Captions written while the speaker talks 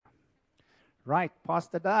Right,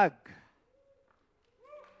 Pastor Doug.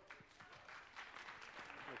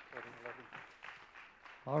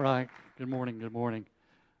 All right. Good morning. Good morning.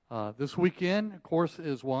 This weekend, of course,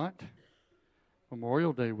 is what?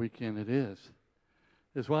 Memorial Day weekend. It is.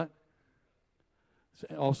 Is what? It's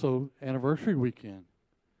also anniversary weekend.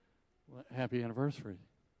 Happy anniversary.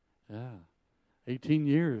 Yeah. 18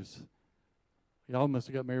 years. Y'all must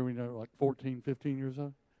have got married when you were like 14, 15 years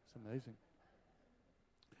old. It's amazing.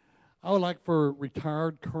 I would like for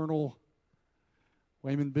retired Colonel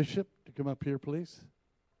Wayman Bishop to come up here, please,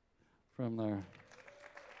 from there.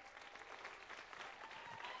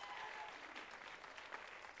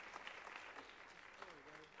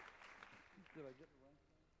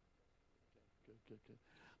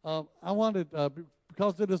 Good. I wanted,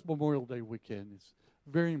 because it is Memorial Day weekend, it's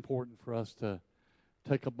very important for us to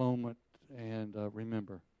take a moment and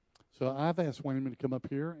remember. So I've asked Wayman to come up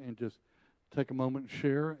here and just take a moment and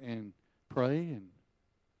share and pray. And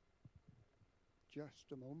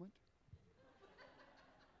just a moment.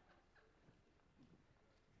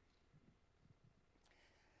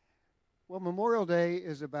 Well, Memorial Day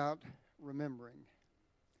is about remembering.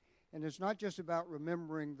 And it's not just about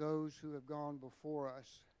remembering those who have gone before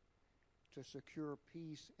us to secure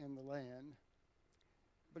peace in the land,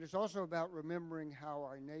 but it's also about remembering how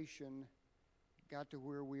our nation got to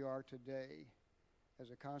where we are today as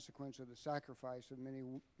a consequence of the sacrifice of many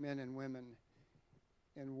men and women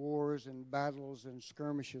in wars and battles and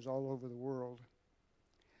skirmishes all over the world.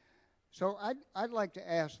 So I'd like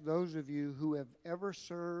to ask those of you who have ever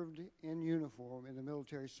served in uniform in the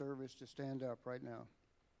military service to stand up right now.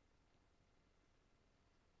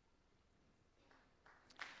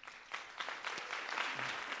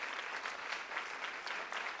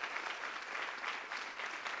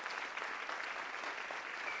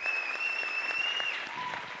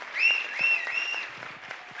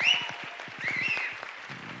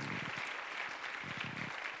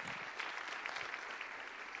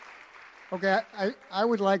 Okay, I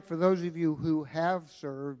would like for those of you who have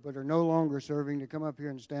served but are no longer serving to come up here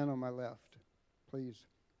and stand on my left, please.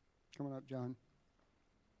 Come on up, John.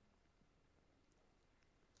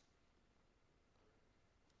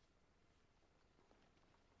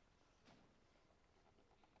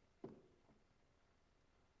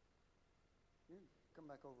 Come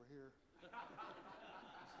back over here.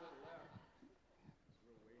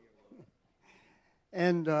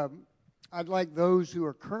 And I'd like those who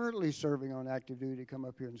are currently serving on active duty to come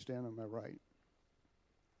up here and stand on my right.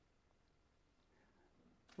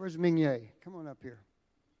 Where's Mingye? Come on up here.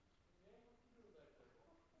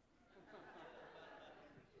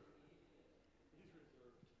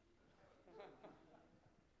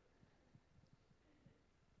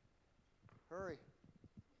 Hurry.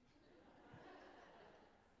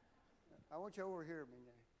 I want you over here, Mingye.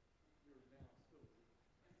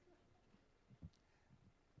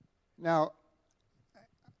 Now,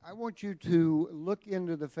 I want you to look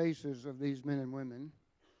into the faces of these men and women,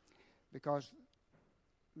 because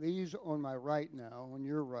these on my right now, on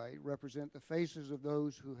your right, represent the faces of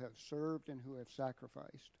those who have served and who have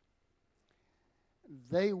sacrificed.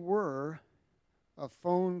 They were a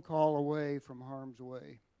phone call away from harm's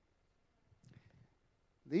way.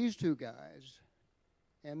 These two guys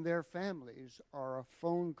and their families are a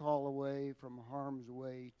phone call away from harm's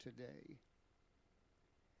way today.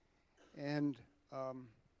 And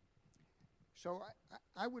so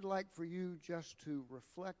I would like for you just to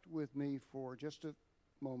reflect with me for just a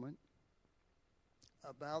moment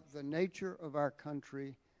about the nature of our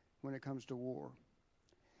country when it comes to war.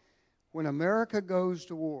 When America goes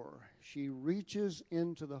to war, she reaches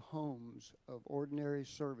into the homes of ordinary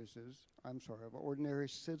citizens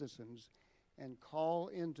and call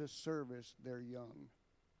into service their young.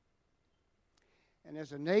 And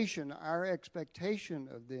as a nation, our expectation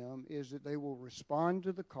of them is that they will respond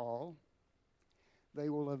to the call, they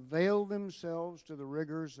will avail themselves to the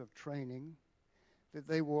rigors of training, that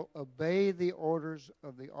they will obey the orders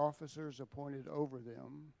of the officers appointed over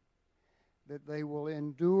them, that they will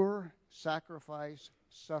endure, sacrifice,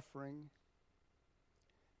 suffering,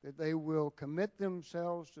 that they will commit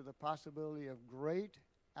themselves to the possibility of great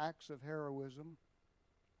acts of heroism,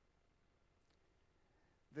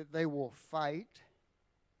 that they will fight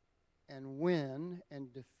and win and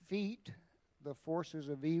defeat the forces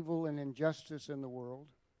of evil and injustice in the world,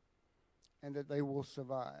 and that they will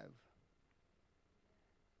survive.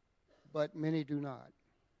 But many do not.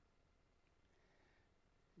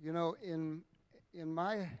 You know, in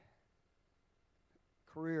my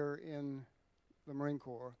career in the Marine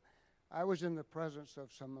Corps, I was in the presence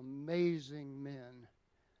of some amazing men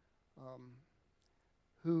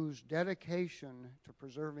whose dedication to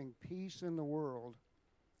preserving peace in the world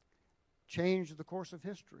changed the course of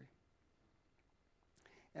history.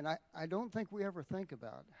 And I don't think we ever think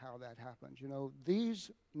about how that happens. You know,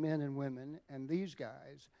 these men and women and these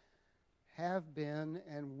guys have been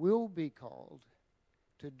and will be called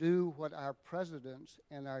to do what our presidents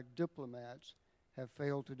and our diplomats have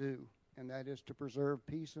failed to do, and that is to preserve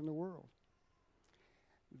peace in the world.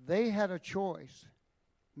 They had a choice.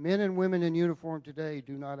 Men and women in uniform today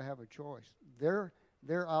do not have a choice. Their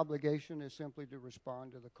obligation is simply to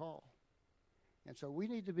respond to the call. And so we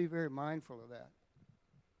need to be very mindful of that.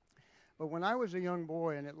 But when I was a young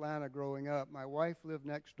boy in Atlanta growing up, my wife lived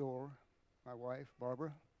next door. My wife,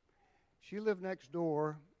 Barbara, she lived next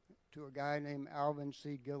door to a guy named Alvin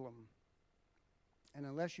C. Gillum. And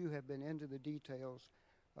unless you have been into the details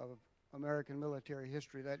of American military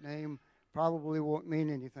history, that name probably won't mean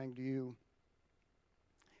anything to you.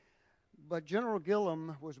 But General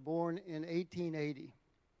Gillum was born in 1880,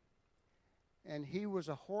 and he was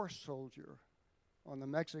a horse soldier on the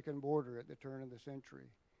Mexican border at the turn of the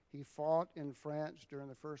century. He fought in France during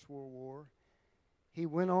the First World War. He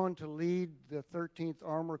went on to lead the 13th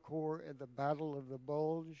Armored Corps at the Battle of the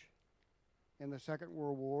Bulge in the Second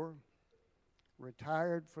World War,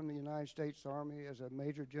 retired from the United States Army as a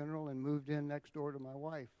major general, and moved in next door to my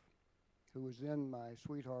wife, who was then my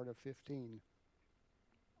sweetheart of 15.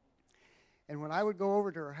 And when I would go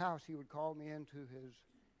over to her house, he would call me into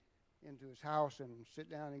his house and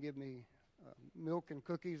sit down and give me milk and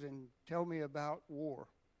cookies and tell me about war.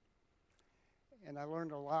 And I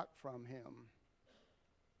learned a lot from him.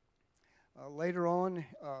 Later on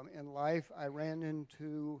in life, I ran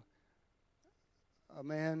into a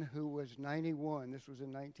man who was 91. This was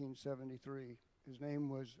in 1973. His name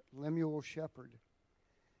was Lemuel Shepard.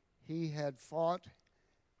 He had fought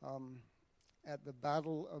at the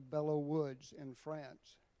Battle of Belleau Woods in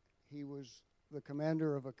France. He was the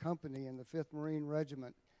commander of a company in the 5th Marine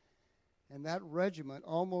Regiment. And that regiment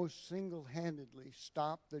almost single-handedly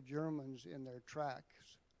stopped the Germans in their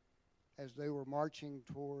tracks as they were marching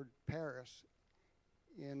toward Paris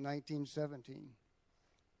in 1917.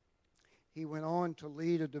 He went on to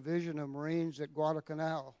lead a division of Marines at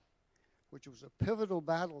Guadalcanal, which was a pivotal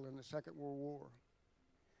battle in the Second World War.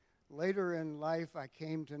 Later in life, I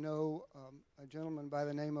came to know a gentleman by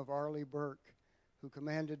the name of Arleigh Burke, who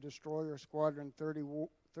commanded Destroyer Squadron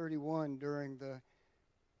 31 during the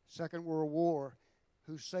Second World War,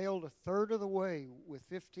 who sailed a third of the way with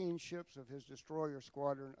 15 ships of his destroyer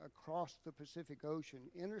squadron across the Pacific Ocean,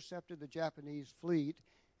 intercepted the Japanese fleet,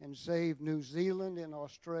 and saved New Zealand and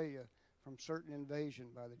Australia from certain invasion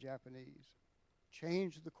by the Japanese.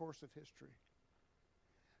 Changed the course of history.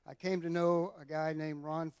 I came to know a guy named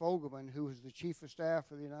Ron Fogelman, who was the Chief of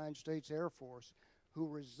Staff of the United States Air Force, who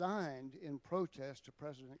resigned in protest to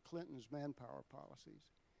President Clinton's manpower policies.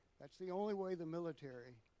 That's the only way the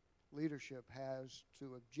military leadership has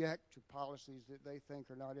to object to policies that they think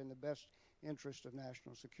are not in the best interest of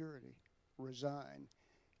national security. Resign.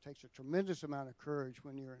 It takes a tremendous amount of courage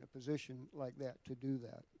when you're in a position like that to do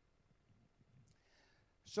that.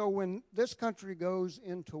 So when this country goes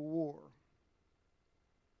into war,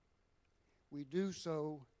 we do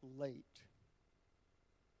so late.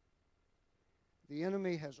 The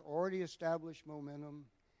enemy has already established momentum,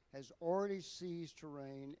 has already seized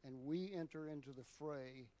terrain, and we enter into the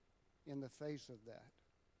fray in the face of that.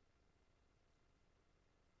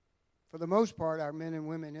 For the most part, our men and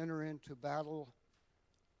women enter into battle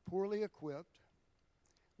poorly equipped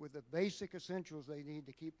with the basic essentials they need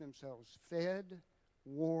to keep themselves fed,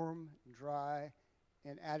 warm, dry,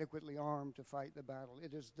 and adequately armed to fight the battle.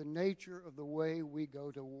 It is the nature of the way we go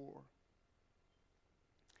to war.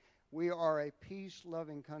 We are a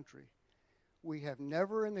peace-loving country. We have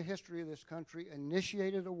never in the history of this country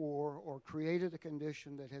initiated a war or created a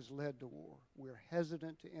condition that has led to war. We're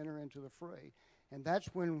hesitant to enter into the fray. And that's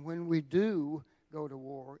when we do go to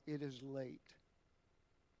war, it is late.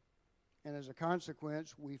 And as a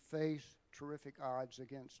consequence, we face terrific odds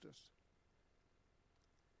against us.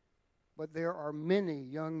 But there are many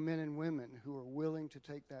young men and women who are willing to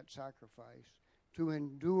take that sacrifice, to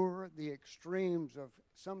endure the extremes of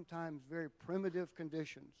sometimes very primitive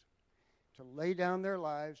conditions, to lay down their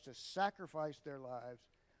lives, to sacrifice their lives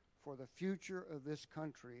for the future of this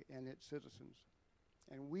country and its citizens.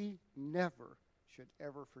 And we never should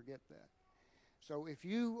ever forget that. So if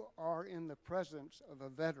you are in the presence of a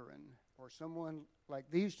veteran or someone like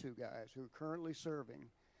these two guys who are currently serving,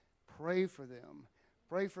 pray for them.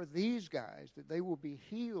 Pray for these guys that they will be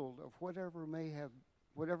healed of whatever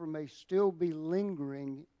may still be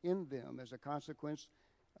lingering in them as a consequence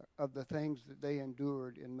of the things that they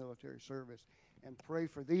endured in military service. and pray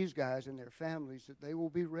for these guys and their families that they will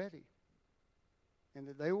be ready and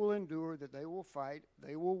that they will endure, that they will fight,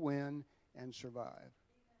 they will win and survive.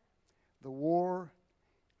 The war,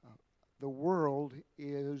 the world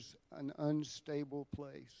is an unstable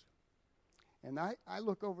place. And I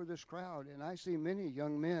look over this crowd and I see many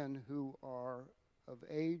young men who are of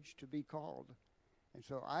age to be called. And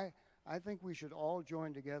so I think we should all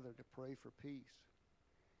join together to pray for peace.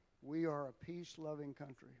 We are a peace-loving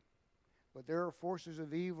country. But there are forces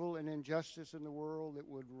of evil and injustice in the world that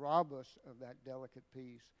would rob us of that delicate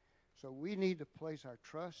peace. So we need to place our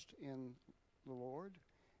trust in the Lord,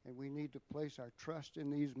 and we need to place our trust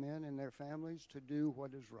in these men and their families to do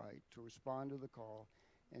what is right, to respond to the call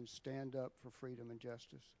and stand up for freedom and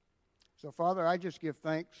justice. So, Father, I just give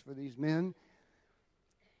thanks for these men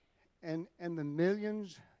and the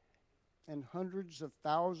millions and hundreds of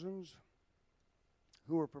thousands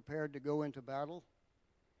who are prepared to go into battle.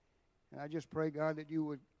 And I just pray, God, that you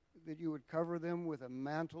would cover them with a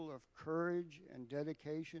mantle of courage and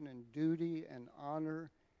dedication and duty and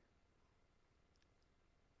honor,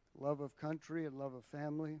 love of country and love of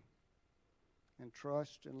family, and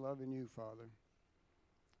trust and love in you, Father.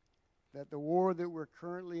 That the war that we're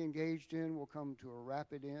currently engaged in will come to a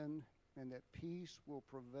rapid end, and that peace will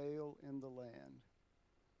prevail in the land.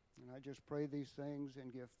 And I just pray these things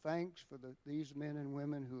and give thanks for these men and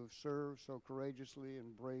women who have served so courageously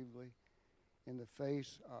and bravely in the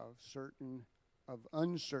face of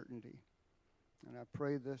uncertainty. And I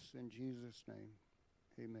pray this in Jesus' name.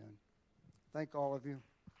 Amen. Thank all of you.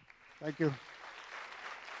 Thank you.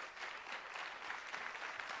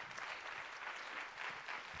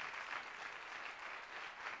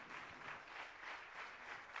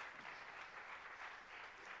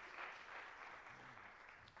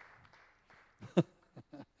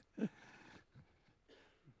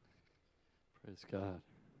 Praise God.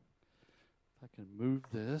 If I can move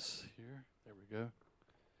this here. There we go.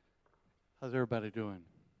 How's everybody doing?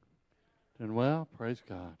 Doing well? Praise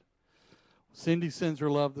God. Cindy sends her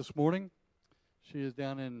love this morning. She is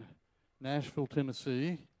down in Nashville,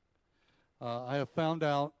 Tennessee. I have found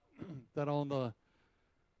out that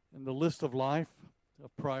in the list of life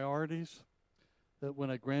of priorities, that when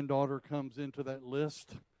a granddaughter comes into that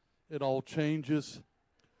list, it all changes.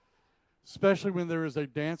 Especially when there is a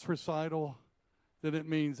dance recital, that it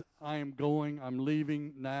means I'm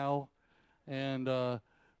leaving now. And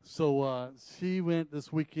so she went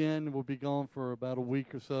this weekend and will be gone for about a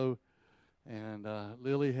week or so. And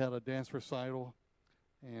Lily had a dance recital.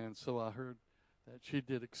 And so I heard that she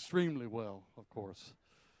did extremely well, of course.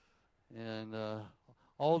 And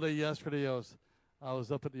all day yesterday I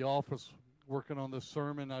was up at the office working on this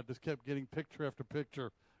sermon. I just kept getting picture after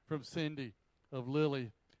picture from Cindy of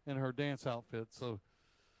Lily in her dance outfit. So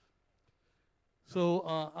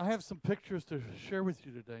I have some pictures to share with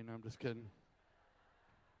you today. No, I'm just kidding.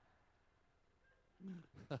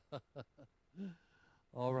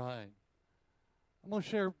 All right. I'm going to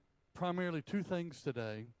share primarily two things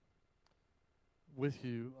today with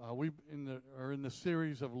you. We are in the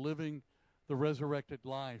series of living the resurrected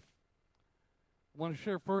life. I want to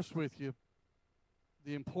share first with you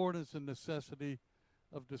the importance and necessity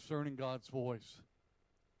of discerning God's voice.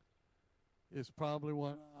 Is probably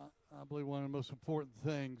I believe one of the most important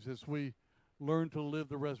things as we learn to live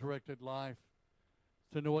the resurrected life,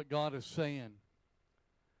 to know what God is saying.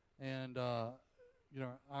 And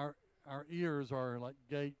our ears are like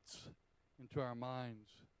gates into our minds.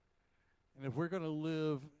 And if we're going to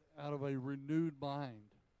live out of a renewed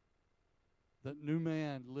mind, that new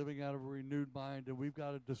man living out of a renewed mind, and we've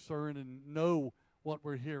got to discern and know what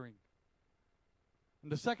we're hearing.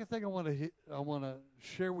 And the second thing I want to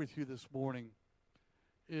share with you this morning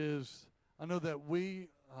is I know that we,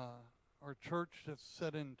 our church that's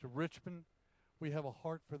set into Richmond, we have a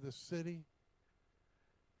heart for this city.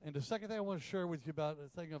 And the second thing I want to share with you about the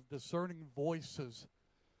thing of discerning voices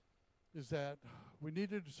is that we need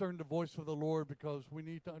to discern the voice of the Lord because we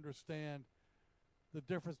need to understand the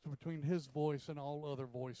difference between His voice and all other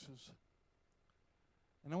voices.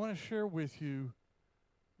 And I want to share with you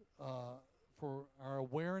for our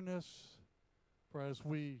awareness, for as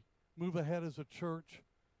we move ahead as a church,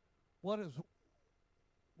 what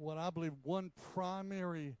I believe one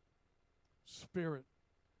primary spirit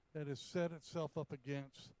that has set itself up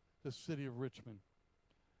against the city of Richmond.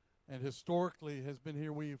 And historically has been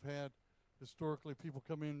here. We've had historically people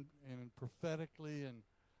come in and prophetically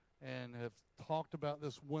and have talked about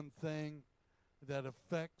this one thing that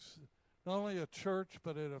affects not only a church,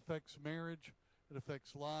 but it affects marriage, it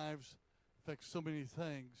affects lives, affects so many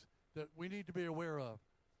things that we need to be aware of.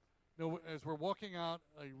 You know, as we're walking out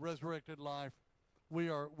a resurrected life, we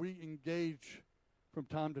engage from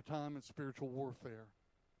time to time in spiritual warfare.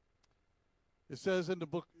 It says in the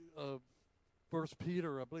book of 1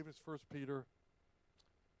 Peter, I believe it's 1 Peter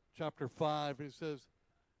chapter 5, it says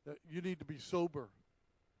that you need to be sober.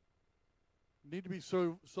 You need to be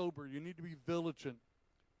sober. You need to be vigilant.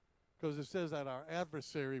 Because it says that our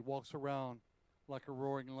adversary walks around like a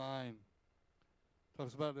roaring lion.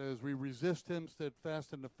 Talks about it as we resist him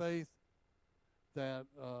steadfast in the faith, that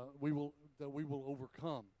we will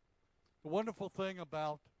overcome. The wonderful thing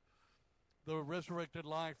about the resurrected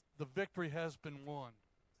life, the victory has been won.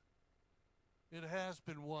 It has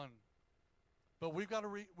been won. But we got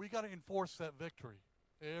to enforce that victory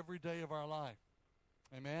every day of our life.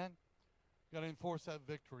 Amen? Got to enforce that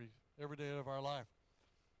victory every day of our life.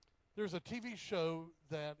 There's a TV show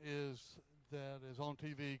that is on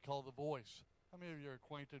TV called The Voice. How many of you are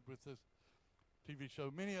acquainted with this TV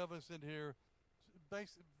show? Many of us in here,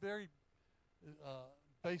 very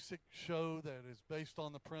basic show that is based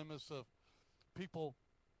on the premise of people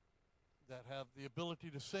that have the ability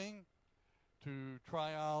to sing, to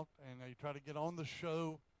try out, and they try to get on the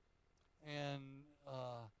show,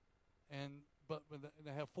 but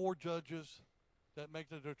they have 4 judges that make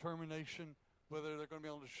the determination whether they're going to be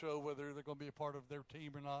on the show, whether they're going to be a part of their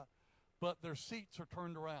team or not. But their seats are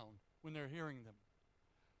turned around when they're hearing them.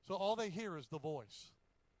 So all they hear is the voice.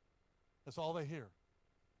 That's all they hear.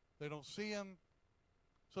 They don't see him.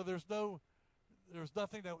 So there's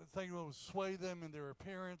nothing that would sway them in their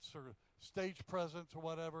appearance or stage presence or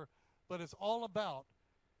whatever. But it's all about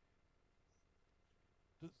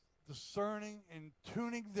discerning and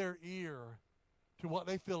tuning their ear to what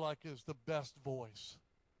they feel like is the best voice.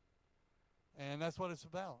 And that's what it's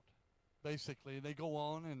about, basically. And they go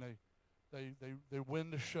on and they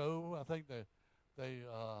win the show. I think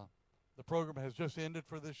the program has just ended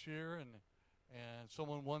for this year, and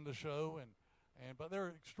someone won the show, but they're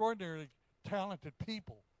extraordinarily talented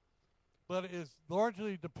people. But it is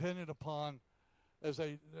largely dependent upon, as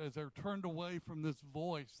they're turned away from this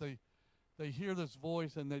voice, they hear this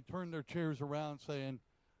voice and they turn their chairs around saying,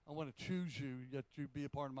 I want to choose you, yet you be a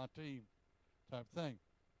part of my team, type thing.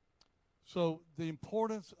 So the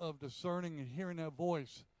importance of discerning and hearing that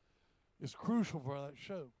voice is crucial for that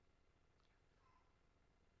show.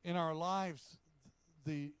 In our lives,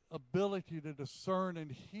 the ability to discern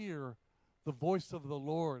and hear the voice of the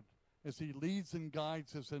Lord as he leads and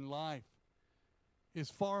guides us in life is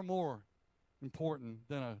far more important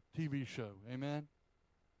than a TV show. Amen?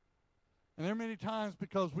 And there are many times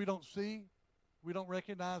because we don't see, we don't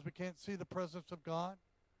recognize, we can't see the presence of God,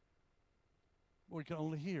 we can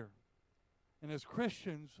only hear. And as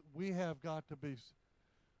Christians, we have got to be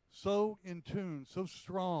so in tune, so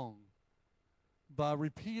strong by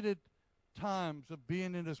repeated times of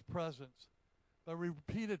being in his presence, by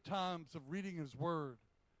repeated times of reading his word,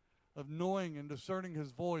 of knowing and discerning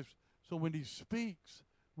his voice. So when he speaks,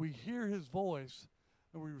 we hear his voice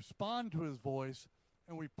and we respond to his voice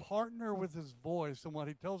and we partner with his voice and what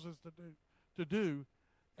he tells us to do,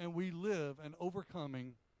 and we live an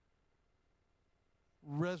overcoming,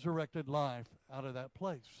 resurrected life out of that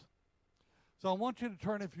place. So I want you to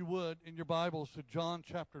turn, if you would, in your Bibles to John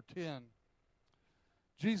chapter 10.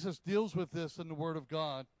 Jesus deals with this in the Word of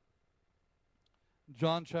God.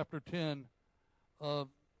 John chapter 10, of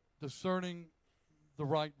discerning the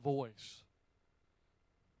right voice.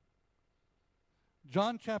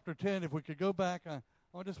 John chapter 10, if we could go back, I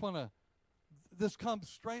just want to, this comes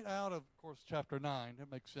straight out of course, chapter 9.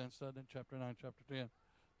 It makes sense, doesn't it? Chapter 9, chapter 10.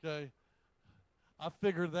 Okay. I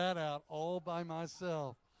figured that out all by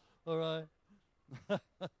myself. All right.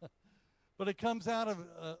 But it comes out of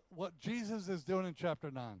what Jesus is doing in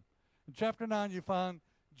chapter 9. In chapter 9, you find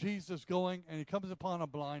Jesus going, and he comes upon a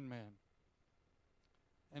blind man.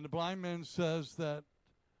 And the blind man says that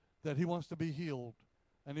he wants to be healed.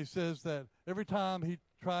 And he says that every time he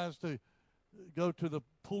tries to go to the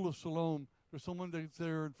pool of Siloam, there's someone that's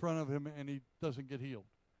there in front of him, and he doesn't get healed.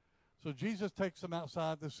 So Jesus takes him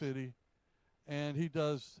outside the city, and he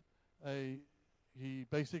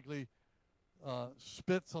basically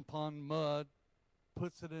spits upon mud,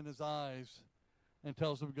 puts it in his eyes, and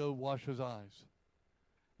tells him to go wash his eyes.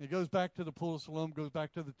 He goes back to the pool of Siloam, goes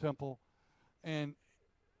back to the temple, and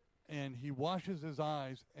he washes his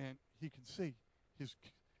eyes, and he can see. It's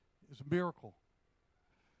a miracle.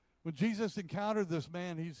 When Jesus encountered this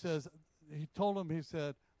man, he said,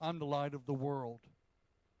 I'm the light of the world.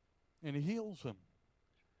 And he heals him.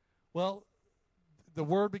 Well, the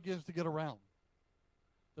word begins to get around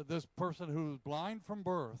that this person who was blind from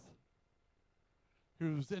birth,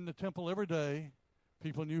 who was in the temple every day,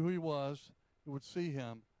 people knew who he was, who would see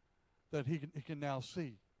him, that he can now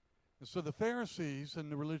see. And so the Pharisees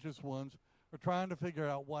and the religious ones are trying to figure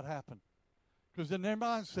out what happened. Because in their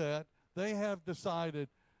mindset, they have decided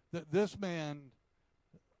that this man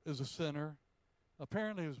is a sinner.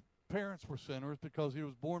 Apparently his parents were sinners because he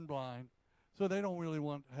was born blind, so they don't really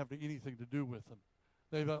want to have anything to do with him.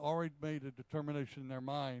 They've already made a determination in their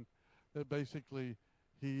mind that basically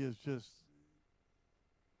he is just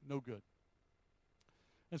no good.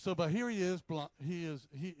 And so, but here he is,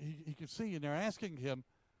 he can see, and they're asking him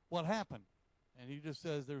what happened. And he just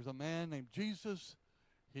says, there's a man named Jesus.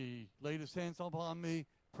 He laid his hands upon me,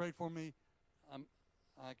 prayed for me.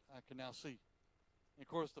 I can now see. And of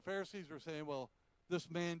course, the Pharisees were saying, well, this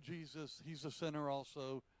man, Jesus, he's a sinner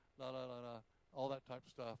also, all that type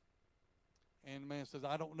of stuff. And the man says,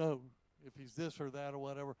 I don't know if he's this or that or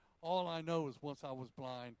whatever. All I know is once I was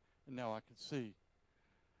blind, and now I can see.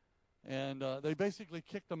 And they basically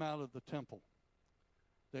kicked him out of the temple.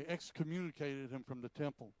 They excommunicated him from the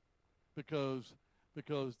temple because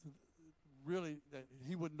really that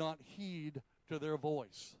he would not heed to their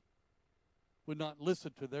voice, would not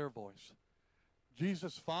listen to their voice.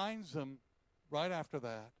 Jesus finds him right after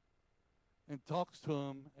that and talks to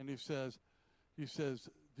him, and he says,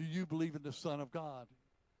 do you believe in the Son of God?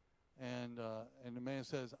 And the man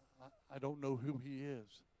says, I don't know who he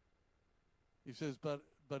is. He says,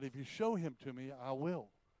 but if you show him to me, I will.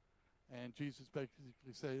 And Jesus basically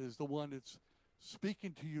says, is the one that's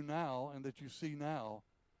speaking to you now and that you see now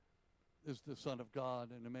is the Son of God.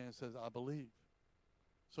 And the man says, I believe.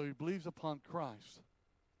 So he believes upon Christ.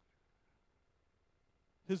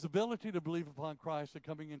 His ability to believe upon Christ and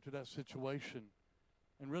coming into that situation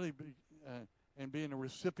and really and being a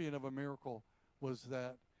recipient of a miracle was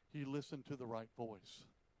that he listened to the right voice.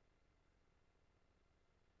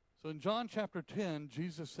 So in John chapter 10,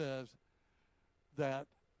 Jesus says that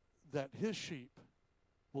his sheep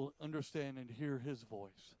will understand and hear his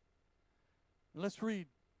voice. And let's read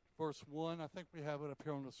verse 1. I think we have it up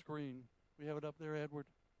here on the screen. We have it up there, Edward?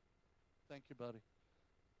 Thank you, buddy.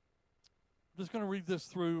 I'm just going to read this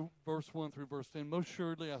through verse 1 through verse 10. Most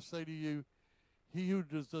surely I say to you, he who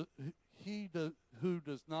does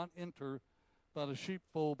not enter by the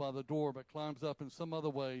sheepfold by the door, but climbs up in some other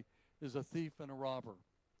way, is a thief and a robber.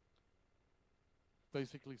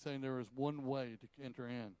 Basically saying there is one way to enter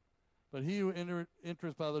in. But he who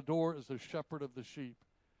enters by the door is the shepherd of the sheep.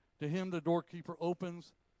 To him the doorkeeper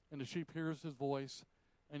opens, and the sheep hears his voice,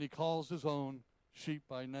 and he calls his own sheep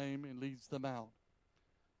by name and leads them out.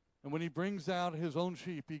 And when he brings out his own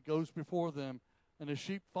sheep, he goes before them, and the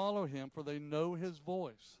sheep follow him, for they know his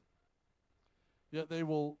voice. Yet they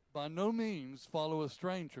will by no means follow a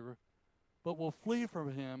stranger, but will flee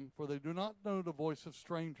from him, for they do not know the voice of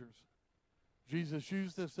strangers. Jesus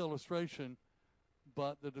used this illustration,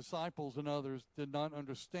 but the disciples and others did not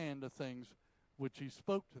understand the things which he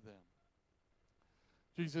spoke to them.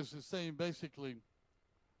 Jesus is saying basically,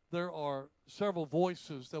 there are several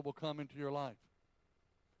voices that will come into your life,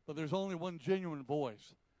 but there's only one genuine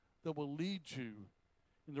voice that will lead you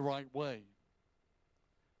in the right way.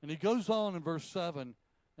 And he goes on in verse 7,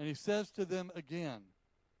 and he says to them again,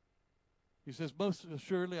 he says, most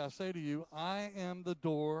assuredly I say to you, I am the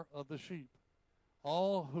door of the sheep.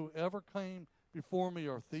 All who ever came before me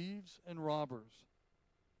are thieves and robbers.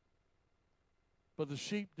 But the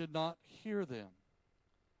sheep did not hear them.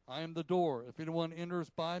 I am the door. If anyone enters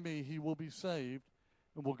by me, he will be saved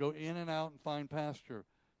and will go in and out and find pasture.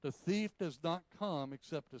 The thief does not come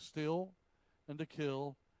except to steal and to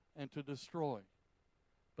kill and to destroy.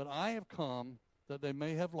 But I have come that they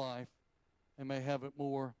may have life and may have it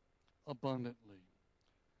more abundantly.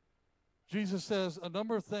 Jesus says a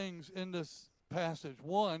number of things in this passage.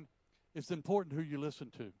 One, it's important who you listen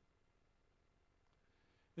to.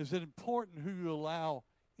 Is it important who you allow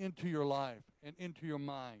into your life and into your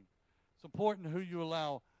mind? It's important who you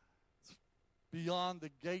allow beyond the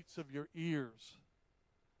gates of your ears,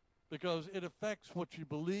 because it affects what you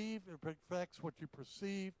believe, it affects what you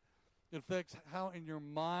perceive, it affects how in your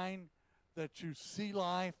mind that you see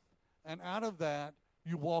life, and out of that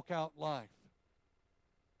you walk out life.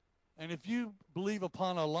 And if you believe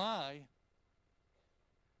upon a lie,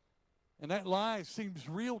 and that lie seems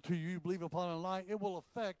real to you, you believe upon a lie, it will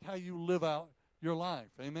affect how you live out your life.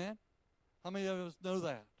 Amen? How many of us know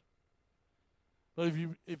that? But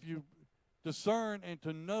if you discern and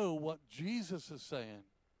to know what Jesus is saying,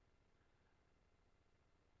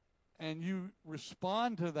 and you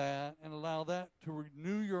respond to that and allow that to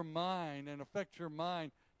renew your mind and affect your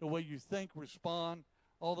mind, the way you think, respond,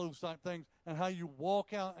 all those type of things, and how you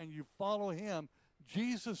walk out and you follow him,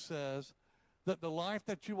 Jesus says that the life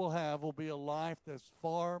that you will have will be a life that's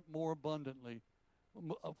far more abundant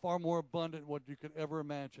what you could ever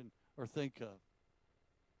imagine or think of.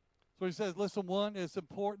 So he says, listen, one, it's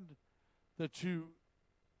important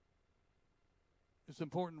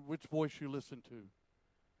which voice you listen to.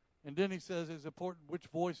 And then he says it's important which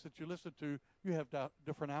voice that you listen to, you have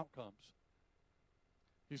different outcomes.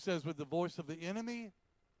 He says with the voice of the enemy,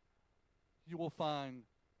 you will find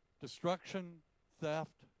destruction, theft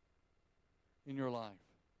in your life.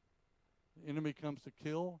 The enemy comes to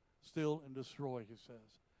kill, steal, and destroy, he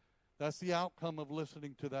says. That's the outcome of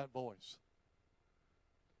listening to that voice.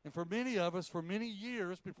 And for many of us, for many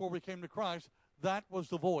years before we came to Christ, that was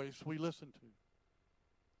the voice we listened to.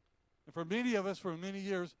 And for many of us, for many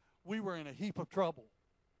years, we were in a heap of trouble.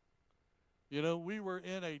 You know, we were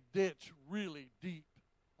in a ditch really deep.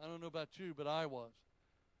 I don't know about you, but I was.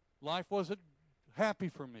 Life wasn't happy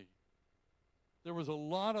for me. There was a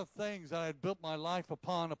lot of things that I had built my life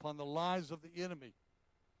upon the lies of the enemy.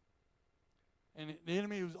 And the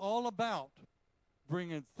enemy was all about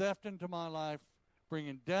bringing theft into my life,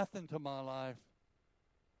 bringing death into my life,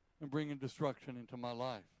 and bringing destruction into my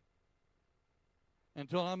life.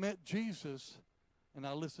 Until I met Jesus and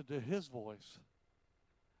I listened to his voice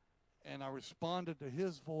and I responded to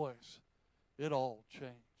his voice, it all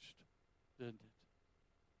changed, didn't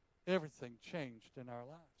it? Everything changed in our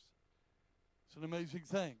lives. It's an amazing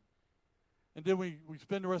thing. And then we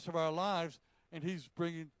spend the rest of our lives and he's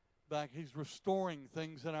bringing back, he's restoring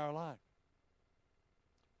things in our life.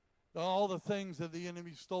 All the things that the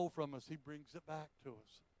enemy stole from us, he brings it back to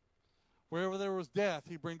us. Wherever there was death,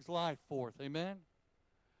 he brings life forth. Amen?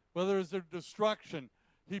 Whether there's a destruction,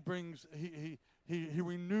 he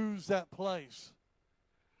renews that place.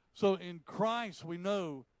 So in Christ, we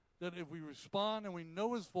know that if we respond and we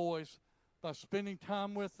know his voice by spending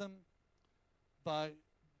time with him, by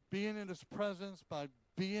being in his presence, by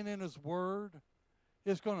being in his word,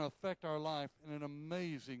 it's going to affect our life in an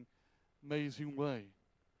amazing, amazing way.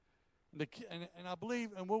 And I believe,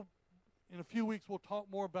 and in a few weeks we'll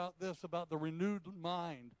talk more about this, about the renewed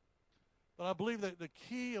mind. But I believe that the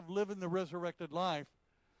key of living the resurrected life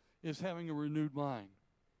is having a renewed mind.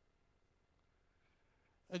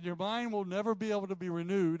 And your mind will never be able to be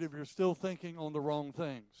renewed if you're still thinking on the wrong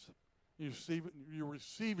things. You're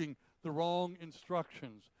receiving the wrong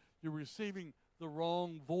instructions. You're receiving the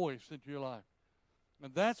wrong voice into your life.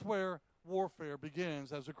 And that's where warfare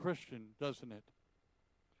begins as a Christian, doesn't it?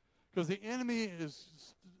 Because the enemy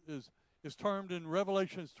is termed in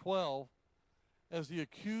Revelation 12 as the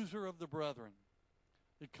accuser of the brethren.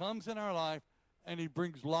 He comes in our life and he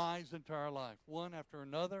brings lies into our life. One after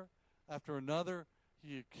another, after another.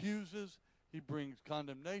 He accuses, he brings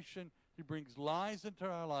condemnation, he brings lies into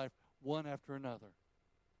our life, one after another.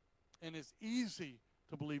 And it's easy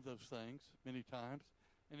to believe those things many times.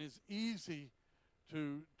 And it's easy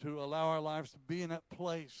to allow our lives to be in that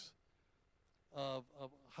place of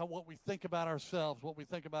what we think about ourselves, what we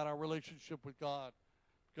think about our relationship with God,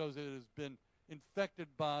 because it has been infected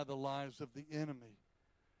by the lies of the enemy.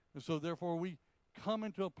 And so therefore we come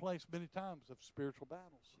into a place many times of spiritual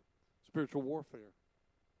battles, spiritual warfare.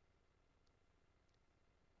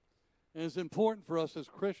 And it's important for us as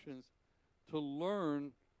Christians to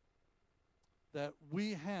learn that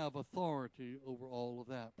we have authority over all of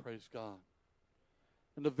that, praise God.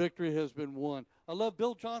 And the victory has been won. I love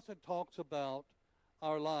Bill Johnson talks about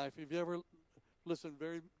our life. If you ever listen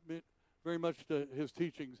very, very much to his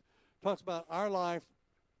teachings, talks about our life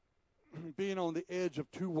being on the edge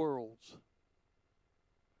of two worlds.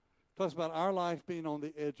 Talks about our life being on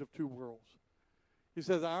the edge of two worlds. He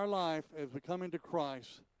says our life, as we come into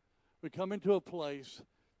Christ, we come into a place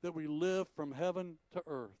that we live from heaven to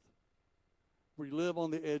earth. We live on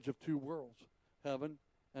the edge of two worlds, heaven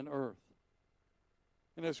and earth.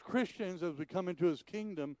 And as Christians, as we come into his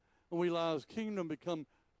kingdom, and we allow his kingdom become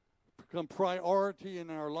priority in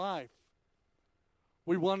our life,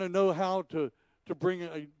 we want to know how to bring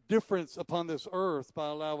a difference upon this earth by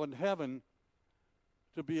allowing heaven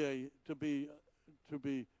to be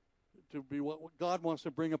what God wants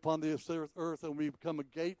to bring upon this earth, and we become a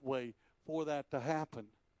gateway for that to happen.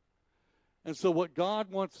 And so what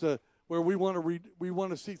God wants to, where we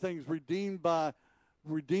want to see things redeemed by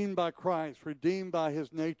Christ, redeemed by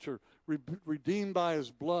his nature, redeemed by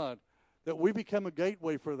his blood, that we become a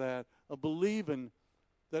gateway for that, of believing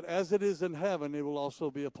that as it is in heaven, it will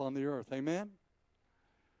also be upon the earth. Amen?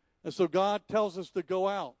 And so God tells us to go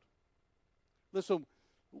out. Listen,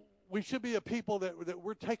 we should be a people that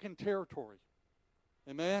we're taking territory.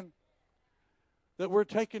 Amen? That we're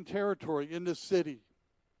taking territory in this city.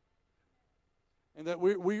 And that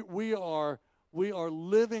we are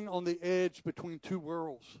living on the edge between two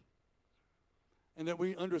worlds. And that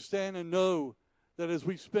we understand and know that as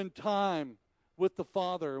we spend time with the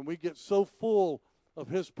Father and we get so full of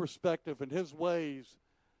His perspective and His ways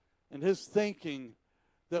and His thinking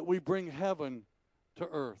that we bring heaven to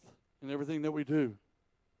earth in everything that we do.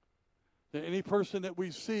 That any person that we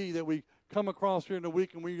see, that we come across during the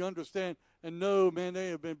week and we understand and know, man, they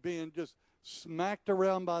have been being just smacked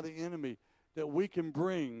around by the enemy, that we can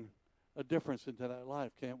bring a difference into that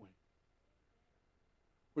life, can't we?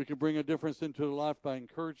 We can bring a difference into their life by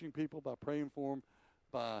encouraging people, by praying for them,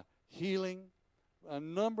 by healing, a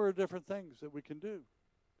number of different things that we can do.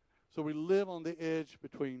 So we live on the edge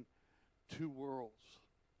between two worlds.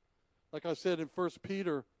 Like I said in 1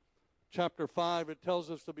 Peter chapter 5, it tells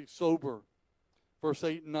us to be sober. Verse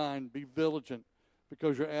 8 and 9, be vigilant,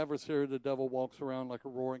 because your adversary, the devil, walks around like a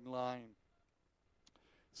roaring lion,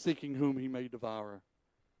 seeking whom he may devour.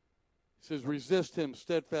 He says, resist him,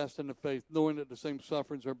 steadfast in the faith, knowing that the same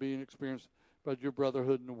sufferings are being experienced by your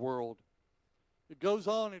brotherhood in the world. It goes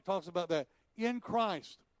on, it talks about that. In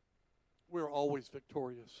Christ, we're always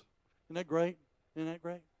victorious. Isn't that great? Isn't that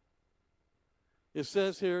great? It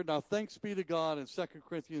says here, now thanks be to God in 2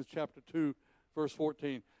 Corinthians chapter 2, verse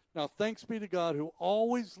 14. Now thanks be to God who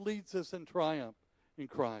always leads us in triumph in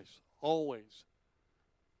Christ. Always.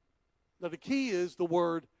 Now the key is the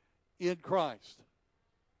word in Christ.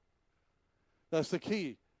 That's the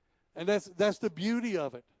key. And that's the beauty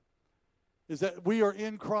of it, is that we are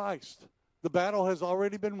in Christ. The battle has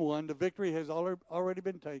already been won. The victory has already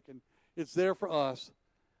been taken. It's there for us.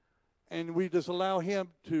 And we just allow Him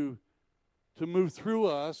to move through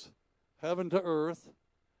us, heaven to earth,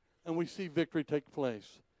 and we see victory take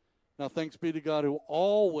place. Now thanks be to God who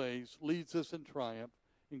always leads us in triumph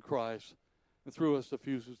in Christ, and through us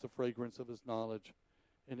diffuses the fragrance of His knowledge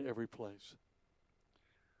in every place.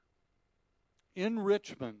 In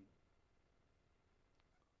Richmond,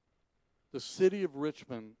 the city of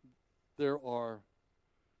Richmond, there are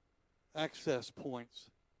access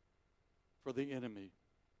points for the enemy.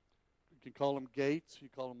 You can call them gates, you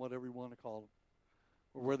call them whatever you want to call them,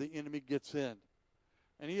 or where the enemy gets in.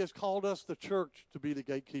 And He has called us, the church, to be the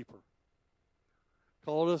gatekeeper.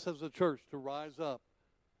 Called us as a church to rise up,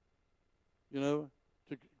 to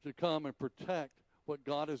come and protect what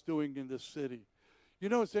God is doing in this city. You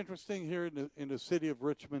know, it's interesting here in the city of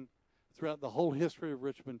Richmond, throughout the whole history of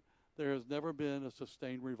Richmond, there has never been a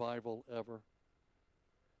sustained revival ever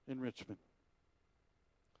in Richmond.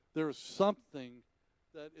 There is something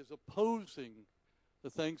that is opposing the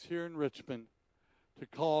things here in Richmond to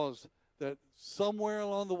cause that somewhere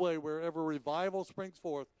along the way, wherever revival springs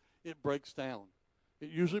forth, it breaks down. It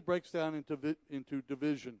usually breaks down into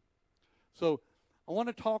division. So I want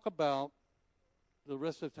to talk about the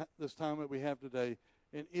rest of this time that we have today,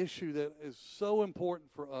 an issue that is so important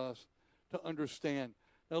for us to understand.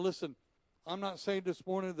 Now listen, I'm not saying this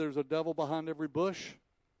morning there's a devil behind every bush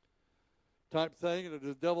type thing, and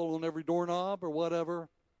there's a devil on every doorknob or whatever.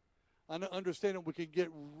 I understand that we can get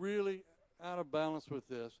really out of balance with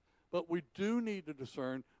this, but we do need to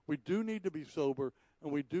discern, we do need to be sober,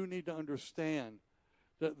 and we do need to understand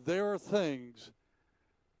that there are things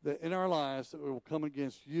that in our lives that will come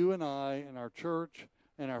against you and I and our church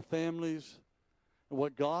and our families and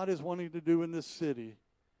what God is wanting to do in this city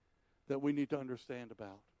that we need to understand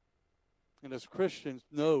about. And as Christians,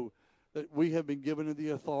 know that we have been given the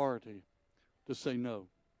authority to say no.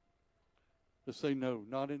 To say no,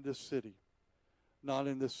 not in this city. Not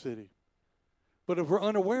in this city. But if we're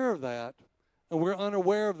unaware of that, and we're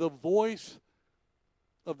unaware of the voice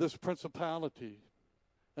of this principality,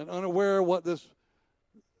 and unaware of what this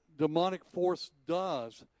demonic force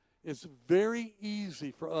does, it's very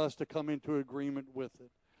easy for us to come into agreement with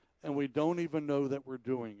it. And we don't even know that we're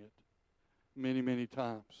doing it many, many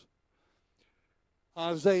times.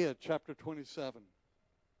 Isaiah chapter 27.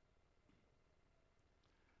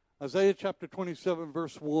 Isaiah chapter 27,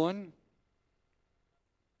 verse 1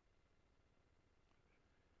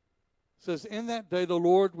 says, in that day the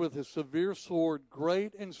Lord with his severe sword,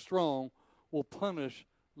 great and strong, will punish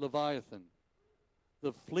Leviathan,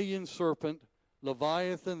 the fleeing serpent,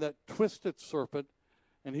 Leviathan, that twisted serpent,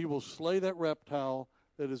 and he will slay that reptile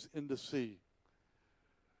that is in the sea.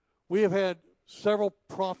 We have had several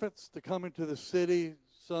prophets to come into the city.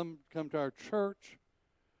 Some come to our church.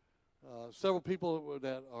 Several people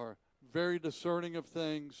that are very discerning of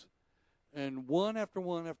things. And one after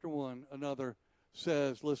one after one, another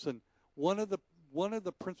says, listen, one of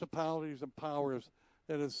the principalities and powers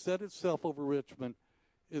that has set itself over Richmond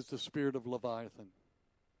is the spirit of Leviathan.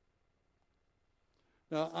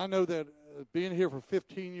 Now, I know that being here for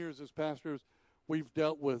 15 years as pastors, we've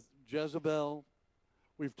dealt with Jezebel.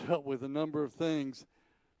 We've dealt with a number of things.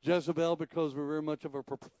 Jezebel, because we're very much of a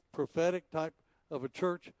prophetic type of a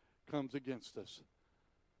church, comes against us.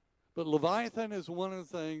 But Leviathan is one of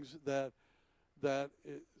the things that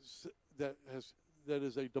is, that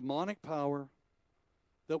is a demonic power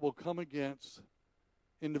that will come against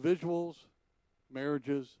individuals,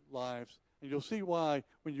 marriages, lives. And you'll see why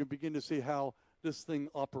when you begin to see how this thing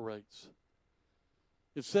operates.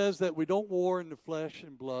 It says that we don't war in the flesh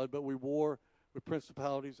and blood, but we war with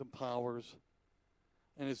principalities and powers.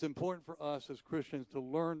 And it's important for us as Christians to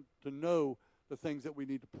learn to know the things that we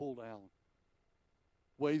need to pull down.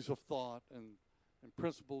 Ways of thought and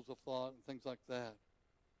principles of thought and things like that.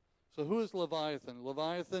 So who is Leviathan?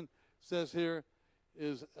 Leviathan says here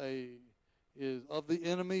is of the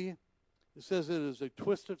enemy. It says it is a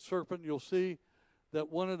twisted serpent. You'll see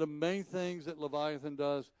that one of the main things that Leviathan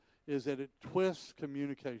does is that it twists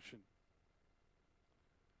communication.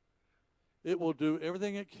 It will do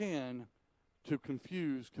everything it can to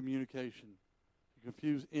confuse communication, to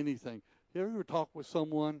confuse anything. You ever talk with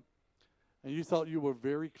someone and you thought you were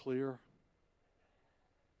very clear?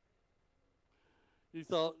 You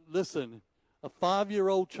thought, listen, a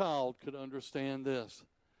 5-year-old child could understand this.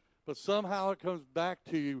 But somehow it comes back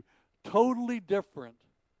to you totally different.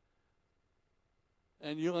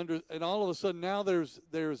 And all of a sudden now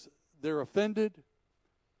they're offended.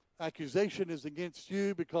 Accusation is against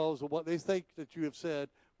you because of what they think that you have said,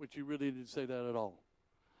 which you really didn't say that at all.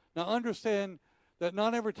 Now understand that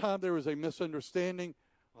not every time there is a misunderstanding,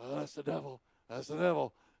 well, that's the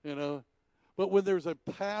devil, you know. But when there's a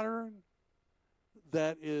pattern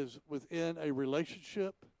that is within a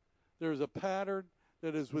relationship, there's a pattern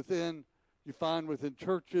that is within, you find within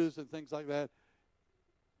churches and things like that,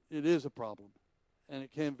 it is a problem. And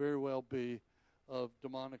it can very well be of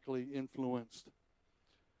demonically influenced.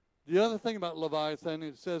 The other thing about Leviathan,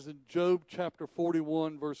 it says in Job chapter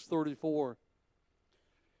 41, verse 34,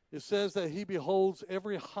 it says that he beholds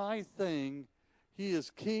every high thing. He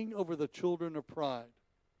is king over the children of pride.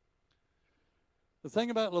 The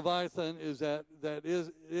thing about Leviathan is that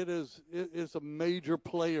it is a major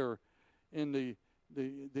player in the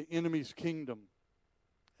enemy's kingdom.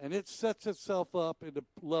 And it sets itself up in the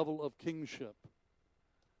level of kingship.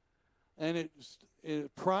 And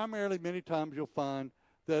it primarily, many times you'll find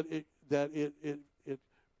that it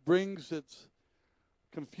brings its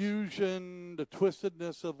confusion, the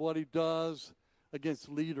twistedness of what he does against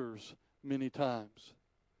leaders many times.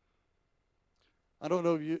 I don't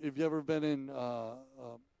know if you've ever been in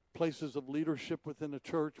places of leadership within a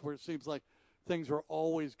church where it seems like things are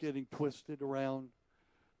always getting twisted around.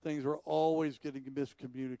 Things are always getting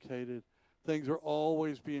miscommunicated. Things are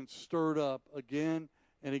always being stirred up again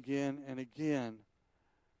and again and again.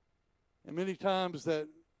 And many times that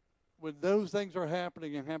when those things are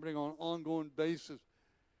happening and happening on an ongoing basis,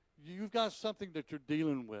 you've got something that you're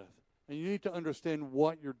dealing with. And you need to understand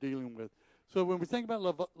what you're dealing with. So when we think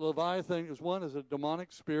about Leviathan, one is a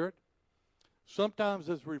demonic spirit. Sometimes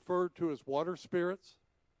it's referred to as water spirits.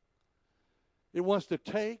 It wants to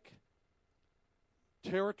take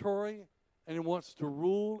territory, and it wants to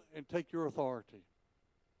rule and take your authority.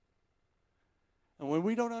 And when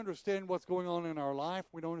we don't understand what's going on in our life,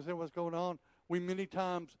 we don't understand what's going on, we many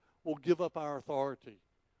times will give up our authority.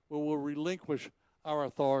 We will relinquish our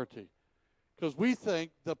authority. Because we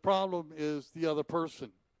think the problem is the other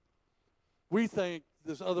person. We think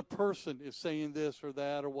this other person is saying this or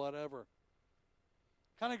that or whatever.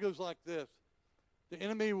 Kind of goes like this. The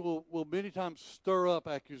enemy will many times stir up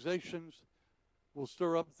accusations, will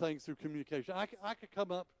stir up things through communication. I could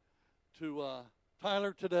come up to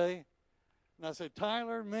Tyler today, and I say,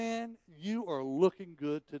 Tyler, man, you are looking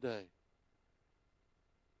good today.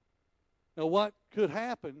 Now, what could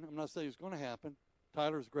happen, I'm not saying it's going to happen.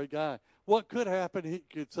 Tyler's a great guy. What could happen, he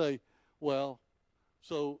could say, well,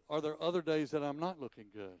 so are there other days that I'm not looking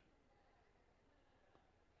good?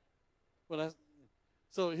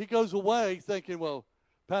 So he goes away thinking, well,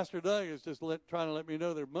 Pastor Doug is just trying to let me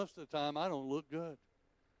know that most of the time I don't look good.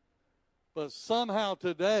 But somehow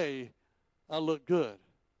today I look good.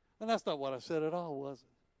 And that's not what I said at all, was it?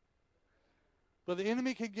 But the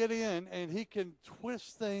enemy can get in and he can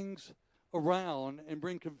twist things around and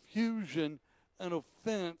bring confusion and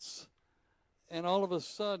offense. And all of a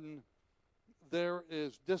sudden there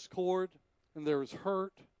is discord and there is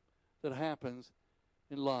hurt that happens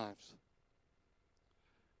in lives.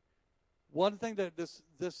 One thing that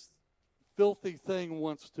this filthy thing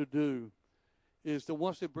wants to do is it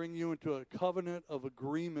wants to bring you into a covenant of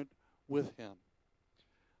agreement with him.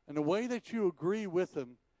 And the way that you agree with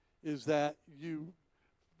him is that you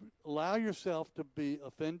allow yourself to be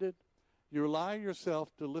offended. You allow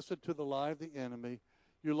yourself to listen to the lie of the enemy.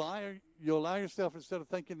 You allow yourself, instead of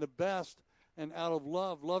thinking the best and out of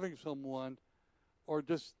love, loving someone, or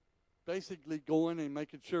just basically going and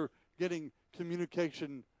making sure getting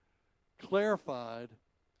communication clarified,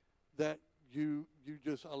 that you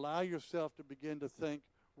just allow yourself to begin to think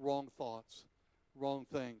wrong thoughts, wrong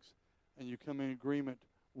things, and you come in agreement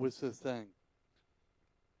with this thing.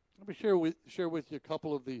 Let me share with you a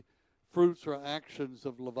couple of the fruits or actions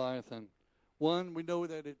of Leviathan. One, we know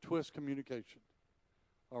that it twists communication.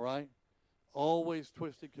 All right? Always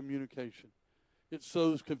twisted communication. It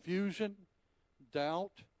sows confusion,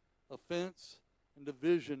 doubt, offense, and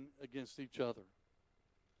division against each other.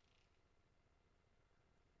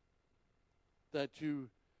 That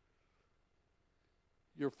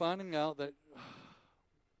you're finding out that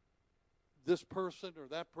this person or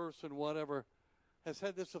that person, whatever, has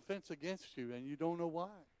had this offense against you, and you don't know why.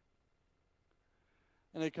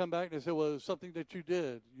 And they come back and they say, well, it was something that you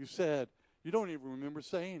did, you said. You don't even remember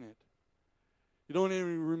saying it. You don't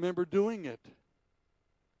even remember doing it.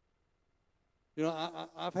 You know,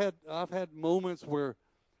 I've had moments where,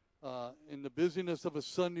 in the busyness of a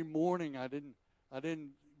Sunday morning, I didn't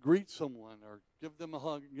greet someone or give them a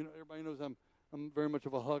hug. You know, everybody knows I'm very much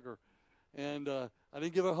of a hugger, and I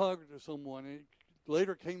didn't give a hug to someone. And it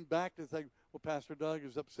later came back to think, well, Pastor Doug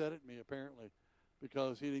is upset at me apparently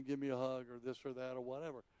because he didn't give me a hug or this or that or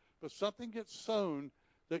whatever. But something gets sown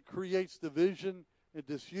that creates division and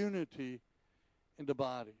disunity in the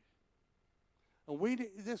body. And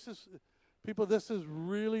this is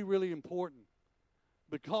really, really important,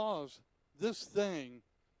 because this thing,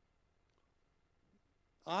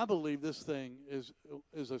 I believe this thing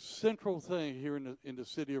is a central thing here in the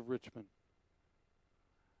city of Richmond.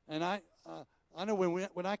 And I know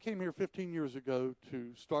when I came here 15 years ago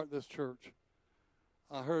to start this church,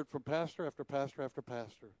 I heard from pastor after pastor after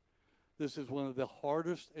pastor, this is one of the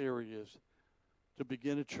hardest areas to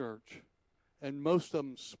begin a church. And most of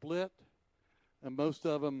them split, and most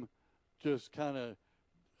of them just kind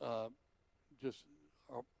of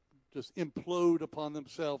just implode upon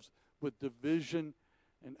themselves with division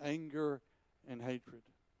and anger and hatred.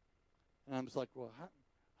 And I'm just like, well,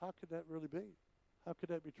 how could that really be? How could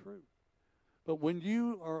that be true? But when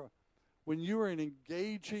you are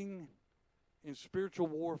engaging in spiritual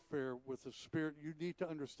warfare with the Spirit, you need to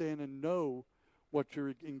understand and know what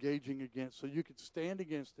you're engaging against so you can stand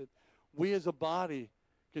against it. We as a body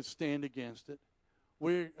can stand against it.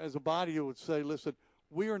 We as a body would say, listen,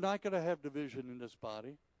 we are not going to have division in this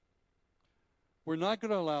body. We're not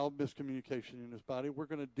going to allow miscommunication in this body. We're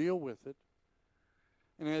going to deal with it.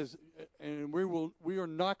 And we are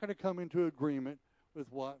not going to come into agreement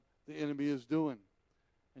with what the enemy is doing.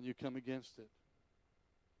 And you come against it.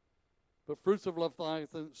 But fruits of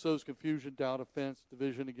Leviathan sows confusion, doubt, offense,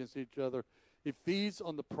 division against each other. It feeds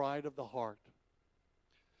on the pride of the heart.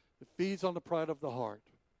 It feeds on the pride of the heart.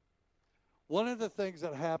 One of the things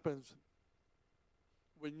that happens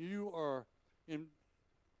when you are in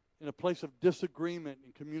a place of disagreement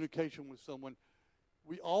and communication with someone,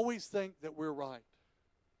 we always think that we're right,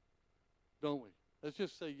 don't we? Let's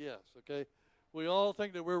just say yes, okay? We all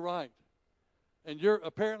think that we're right. And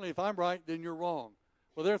apparently, if I'm right, then you're wrong.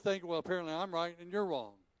 Well, they're thinking, well, apparently I'm right and you're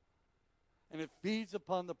wrong. And it feeds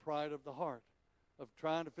upon the pride of the heart of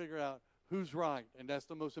trying to figure out who's right, and that's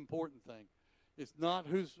the most important thing. It's not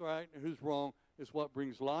who's right and who's wrong. It's what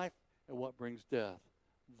brings life and what brings death.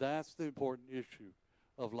 That's the important issue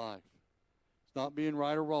of life. It's not being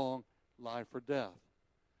right or wrong, life or death.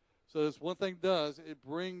 So this one thing does, it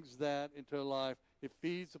brings that into life. It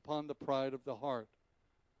feeds upon the pride of the heart.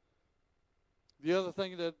 The other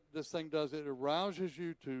thing that this thing does, it arouses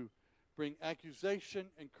you to bring accusation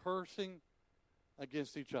and cursing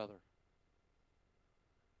against each other.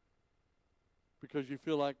 Because you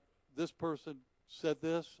feel like this person said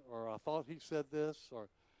this, or I thought he said this, or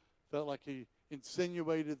felt like he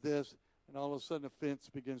insinuated this, and all of a sudden offense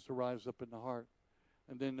begins to rise up in the heart.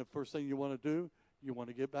 And then the first thing you want to do, you want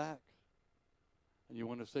to get back. And you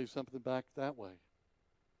want to say something back that way.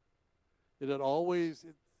 It always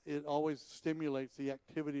stimulates the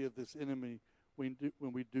activity of this enemy when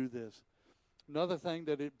we do this. Another thing,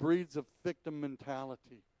 that it breeds a victim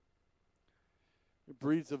mentality. It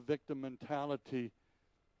breeds a victim mentality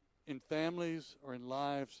in families or in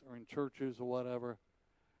lives or in churches or whatever,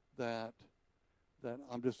 that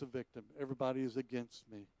I'm just a victim. Everybody is against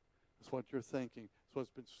me. That's what you're thinking. That's what's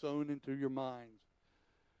been sown into your minds.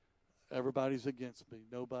 Everybody's against me.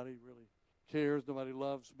 Nobody really cares. Nobody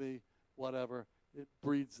loves me. Whatever. It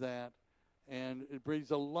breeds that. And it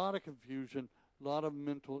breeds a lot of confusion, a lot of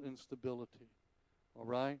mental instability. All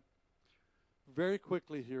right? Very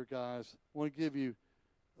quickly here, guys, I want to give you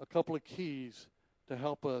a couple of keys to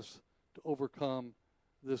help us to overcome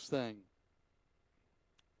this thing.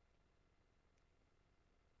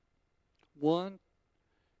 One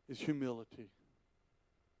is humility.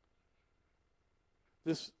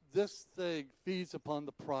 This thing feeds upon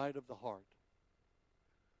the pride of the heart,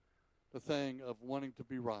 the thing of wanting to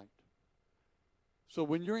be right. So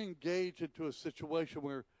when you're engaged into a situation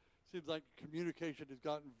where it seems like communication has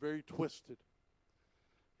gotten very twisted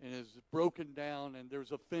and is broken down, and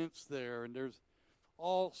there's offense there, and there's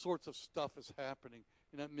all sorts of stuff is happening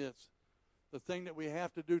in that midst, the thing that we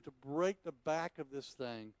have to do to break the back of this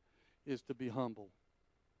thing is to be humble,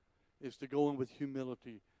 is to go in with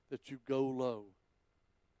humility, that you go low.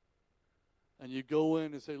 And you go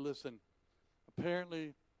in and say, listen,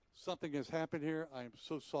 apparently something has happened here. I am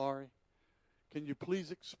so sorry. Can you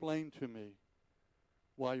please explain to me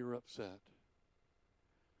why you're upset?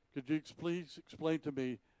 Could you please explain to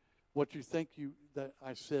me what you think that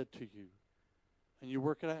I said to you? And you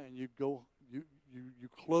work it out, and you go, you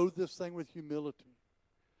clothe this thing with humility.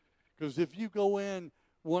 Because if you go in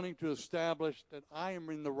wanting to establish that I am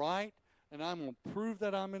in the right, and I'm going to prove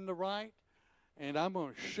that I'm in the right, and I'm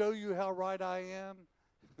going to show you how right I am,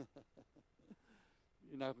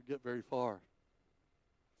 you're not going to get very far.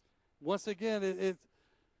 Once again,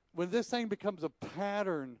 when this thing becomes a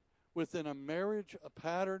pattern within a marriage, a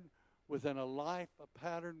pattern within a life, a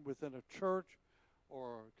pattern within a church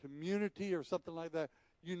or a community or something like that,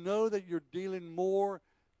 you know that you're dealing more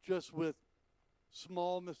just with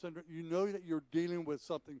small misunderstandings. You know that you're dealing with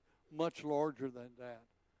something much larger than that.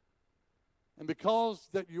 And because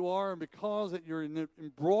that you are, and because that you're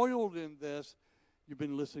embroiled in this, you've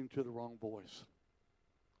been listening to the wrong voice.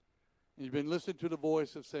 And you've been listening to the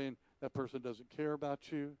voice of saying, that person doesn't care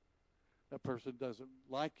about you. That person doesn't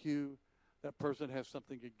like you. That person has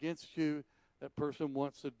something against you. That person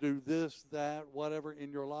wants to do this, that, whatever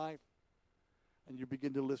in your life. And you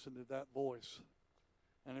begin to listen to that voice.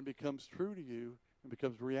 And it becomes true to you. It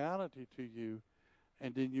becomes reality to you.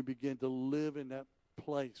 And then you begin to live in that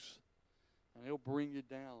place. And it'll bring you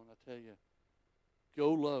down, I tell you.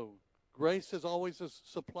 Go low. Grace is always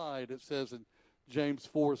supplied, it says in James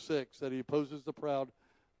 4:6, that he opposes the proud,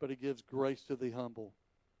 but he gives grace to the humble.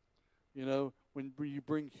 You know, when you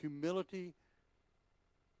bring humility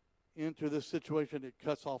into this situation, it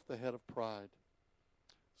cuts off the head of pride.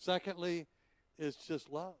 Secondly, it's just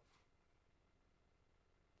love.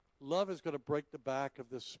 Love is going to break the back of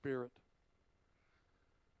this spirit.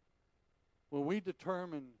 When we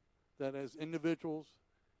determine that as individuals,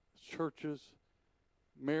 churches,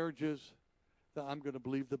 marriages, that I'm going to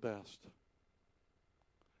believe the best.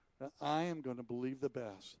 That I am going to believe the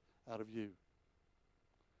best out of you.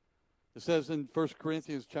 It says in 1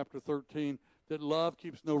 Corinthians chapter 13 that love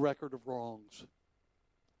keeps no record of wrongs.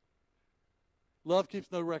 Love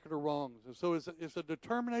keeps no record of wrongs. And so it's a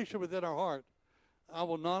determination within our heart. I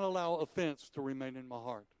will not allow offense to remain in my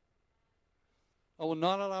heart. I will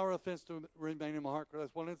not allow offense to remain in my heart, because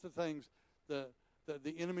that's one of the things that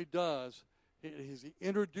the enemy does. He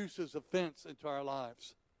introduces offense into our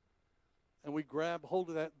lives. And we grab hold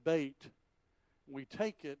of that bait, and we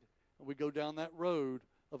take it, and we go down that road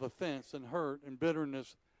of offense and hurt and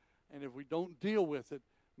bitterness. And if we don't deal with it,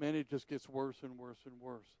 man, it just gets worse and worse and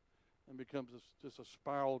worse, and becomes just a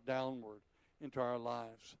spiral downward into our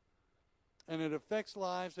lives. And it affects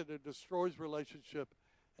lives, and it destroys relationship,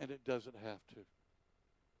 and it doesn't have to.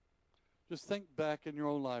 Just think back in your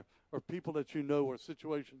own life, or people that you know, or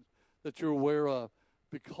situations that you're aware of,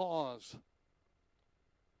 because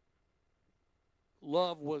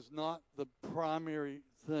love was not the primary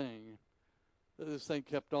thing, that this thing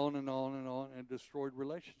kept on and on and on and destroyed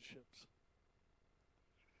relationships.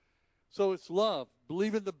 So it's love.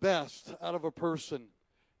 Believing the best out of a person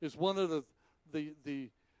is one of the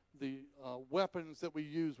weapons that we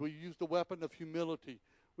use. We use the weapon of humility.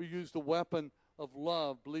 We use the weapon of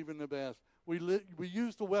love, believing the best. We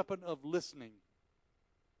use the weapon of listening.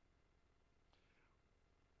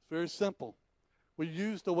 It's very simple. We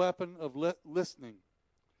use the weapon of listening.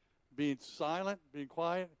 Being silent, being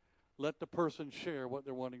quiet, let the person share what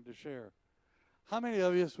they're wanting to share. How many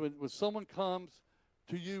of you, when someone comes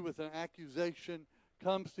to you with an accusation,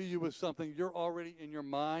 comes to you with something, you're already in your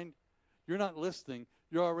mind, you're not listening,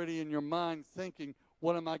 you're already in your mind thinking,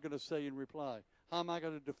 what am I going to say in reply? How am I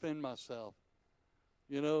going to defend myself?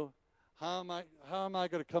 You know, how am I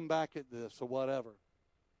going to come back at this or whatever?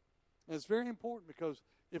 And it's very important, because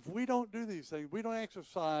if we don't do these things, we don't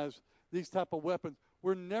exercise these type of weapons,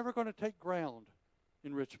 we're never going to take ground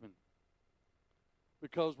in Richmond,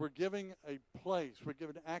 because we're giving a place, we're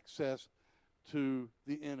giving access to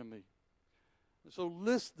the enemy. And so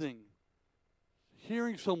listening,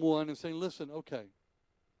 hearing someone and saying, listen, okay,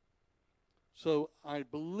 so I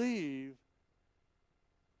believe,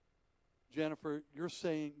 Jennifer, you're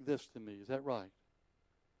saying this to me. Is that right?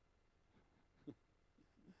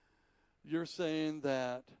 you're saying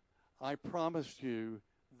that I promised you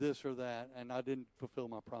this or that, and I didn't fulfill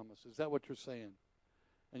my promise. Is that what you're saying?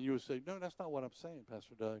 And you would say, no, that's not what I'm saying,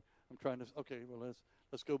 Pastor Doug. I'm trying to, okay, well,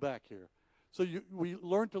 let's go back here. So we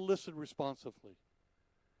learn to listen responsively.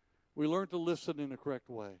 We learn to listen in the correct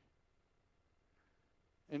way.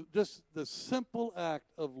 And just the simple act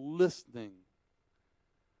of listening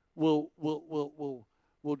will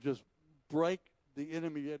just break the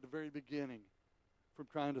enemy at the very beginning from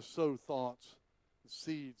trying to sow thoughts,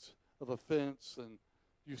 seeds of offense, and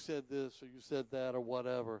you said this or you said that or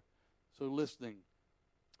whatever. So listening.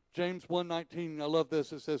 James 1:19, I love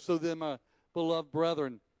this. It says, so then, my beloved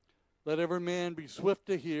brethren, let every man be swift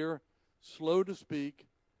to hear, slow to speak,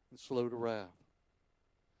 and slow to wrath.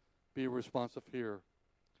 Be a responsive hearer.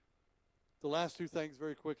 The last two things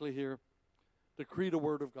very quickly here. Decree the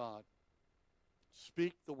word of God.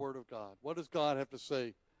 Speak the word of God. What does God have to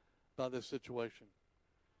say about this situation?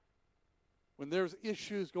 When there's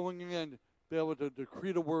issues going in, be able to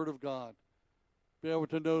decree the word of God. Be able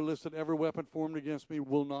to know, listen, every weapon formed against me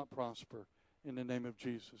will not prosper in the name of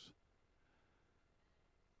Jesus.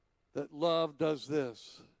 That love does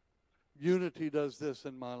this. Unity does this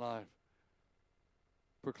in my life.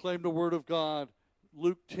 Proclaim the word of God.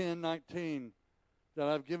 Luke 10:19, that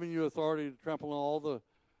I've given you authority to trample on all the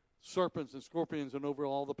serpents and scorpions and over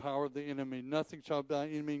all the power of the enemy. Nothing shall by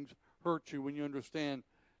any means hurt you when you understand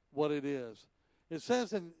what it is. It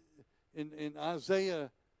says in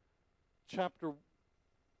Isaiah chapter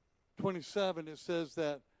 27, it says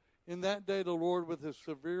that in that day the Lord with his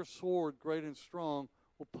severe sword, great and strong,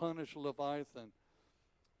 will punish Leviathan.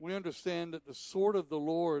 We understand that the sword of the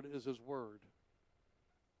Lord is his word.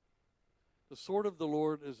 The sword of the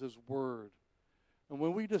Lord is his word. And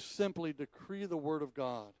when we just simply decree the word of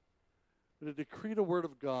God, to decree the word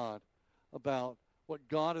of God about what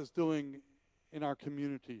God is doing in our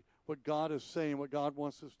community, what God is saying, what God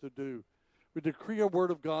wants us to do. We decree a word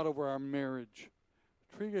of God over our marriage.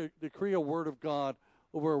 Decree a word of God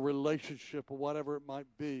over a relationship or whatever it might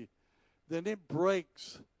be. Then it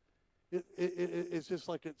breaks. It's just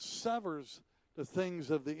like it severs the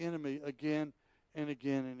things of the enemy again and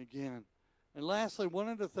again and again. And lastly, one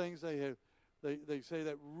of the things they say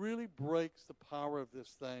that really breaks the power of this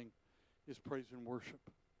thing is praise and worship.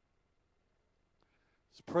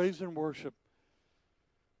 It's praise and worship.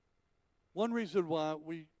 One reason why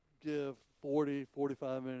we give 40,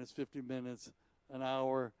 45 minutes, 50 minutes, an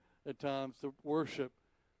hour at times to worship,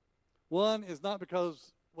 one is not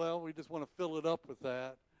because, well, we just want to fill it up with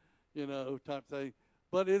that, type thing,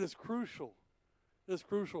 but it is crucial. It's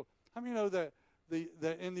crucial. How many know that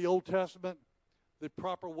in the Old Testament, the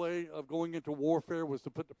proper way of going into warfare was to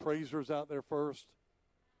put the praisers out there first?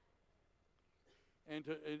 And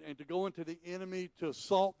to go into the enemy, to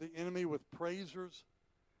assault the enemy with praisers?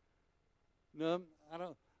 No,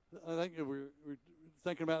 I think if we're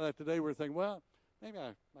thinking about that today, we're thinking, well, maybe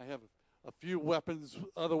I have a few weapons,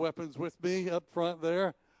 other weapons with me up front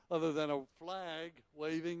there, other than a flag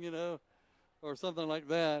waving, or something like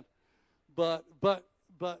that. But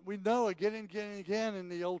we know again and again and again in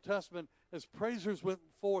the Old Testament, as praisers went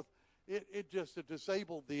forth, it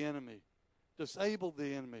disabled the enemy. Disabled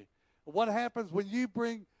the enemy. What happens when you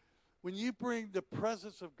bring the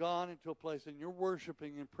presence of God into a place and you're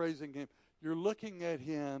worshiping and praising him, you're looking at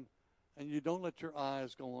him and you don't let your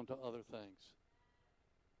eyes go on to other things.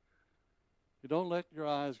 You don't let your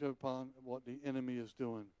eyes go upon what the enemy is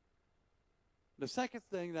doing. The second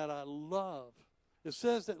thing that I love, it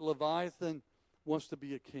says that Leviathan wants to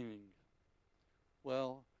be a king.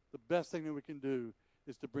 Well, the best thing that we can do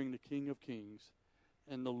is to bring the King of Kings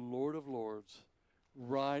and the Lord of Lords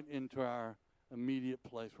right into our immediate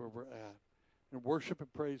place where we're at. And worship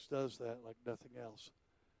and praise does that like nothing else.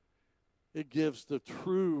 It gives the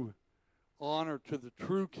true honor to the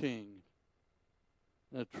true King,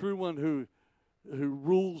 the true one who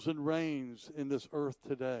rules and reigns in this earth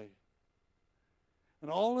today. And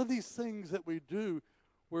all of these things that we do,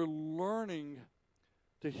 we're learning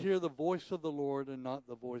to hear the voice of the Lord and not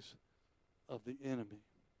the voice of the enemy.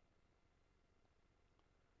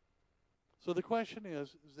 So the question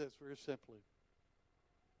is this very simply.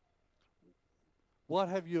 What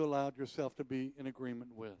have you allowed yourself to be in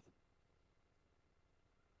agreement with?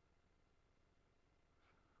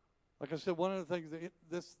 Like I said, one of the things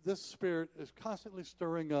that this spirit is constantly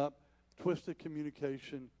stirring up twisted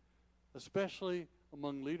communication, especially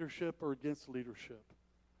among leadership or against leadership,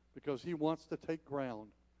 because he wants to take ground.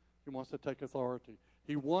 He wants to take authority.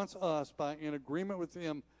 He wants us, in agreement with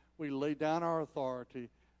him, we lay down our authority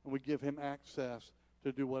and we give him access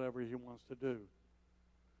to do whatever he wants to do.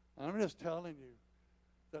 And I'm just telling you,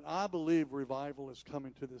 that I believe revival is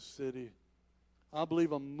coming to this city. I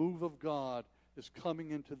believe a move of God is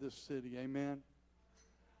coming into this city. Amen.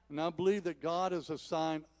 And I believe that God has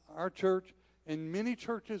assigned our church and many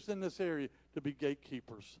churches in this area to be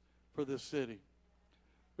gatekeepers for this city.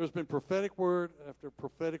 There's been prophetic word after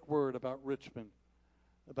prophetic word about Richmond,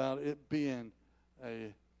 about it being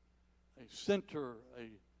a center,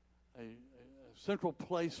 a central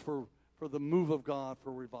place for the move of God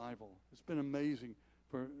for revival. It's been amazing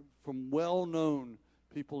from well-known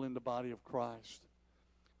people in the body of Christ.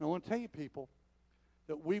 And I want to tell you, people,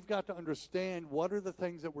 that we've got to understand what are the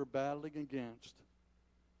things that we're battling against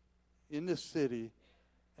in this city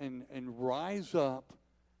and rise up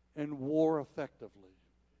and war effectively.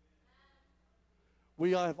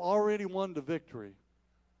 We have already won the victory.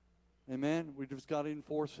 Amen? We just got to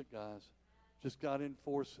enforce it, guys. Just got to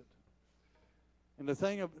enforce it. And the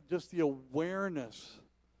thing of just the awareness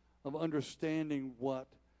of understanding what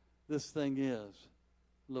this thing is,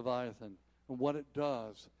 Leviathan, and what it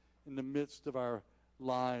does in the midst of our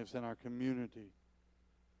lives and our community.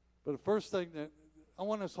 But the first thing that I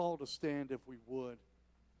want us all to stand, if we would.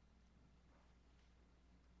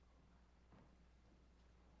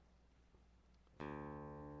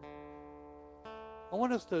 I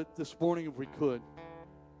want us to, this morning, if we could,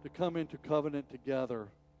 to come into covenant together,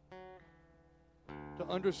 to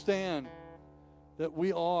understand that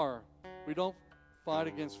we don't fight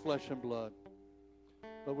against flesh and blood,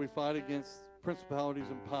 but we fight against principalities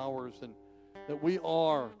and powers, and that we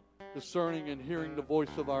are discerning and hearing the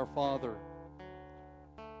voice of our Father.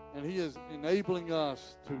 And He is enabling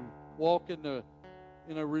us to walk in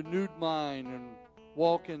a renewed mind and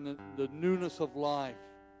walk in the newness of life.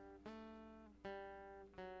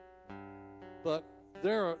 But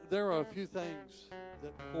there are a few things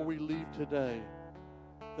that before we leave today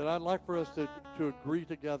that I'd like for us to agree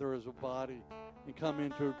together as a body and come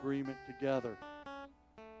into agreement together.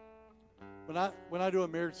 When I do a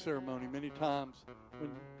marriage ceremony, many times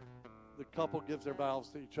when the couple gives their vows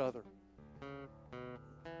to each other,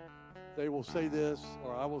 they will say this,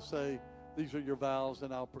 or I will say, these are your vows,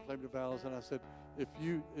 and I'll proclaim the vows. And I said, if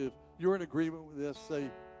you're in agreement with this,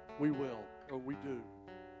 say, we will, or we do.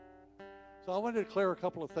 So I want to declare a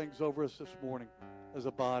couple of things over us this morning as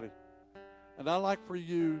a body. And I'd like for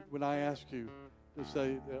you, when I ask you, to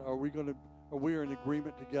say, are we in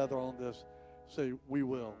agreement together on this? Say, we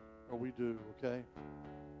will, or we do, okay?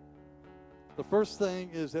 The first thing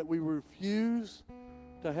is that we refuse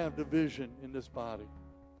to have division in this body.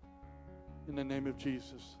 In the name of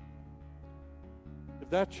Jesus. If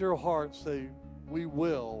that's your heart, say, we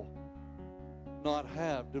will not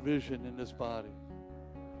have division in this body.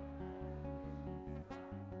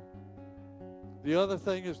 The other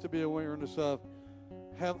thing is to be awareness of,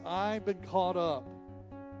 have I been caught up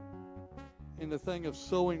in the thing of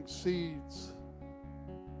sowing seeds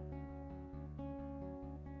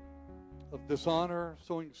of dishonor,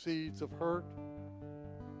 sowing seeds of hurt,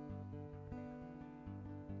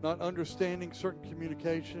 not understanding certain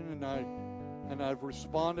communication, and I've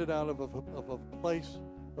responded out of a place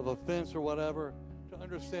of offense or whatever, to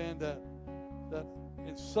understand that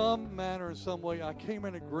in some manner, in some way, I came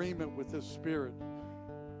in agreement with this spirit,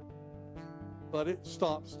 but it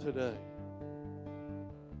stops today.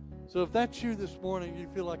 So if that's you this morning, you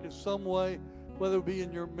feel like in some way, whether it be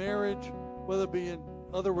in your marriage, whether it be in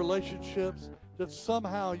other relationships, that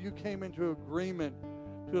somehow you came into agreement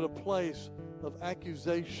to a place of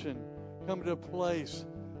accusation, coming to a place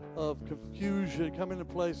of confusion, coming to a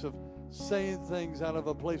place of saying things out of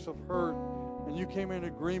a place of hurt, and you came in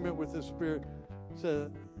agreement with this spirit,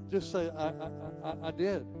 just say, I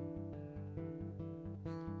did.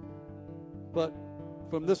 But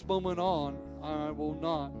from this moment on, I will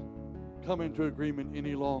not come into agreement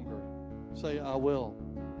any longer. Say, I will.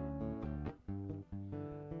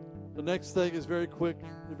 The next thing is very quick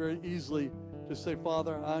and very easily to say,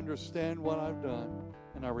 Father, I understand what I've done,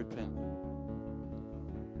 and I repent.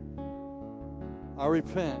 I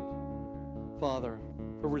repent, Father,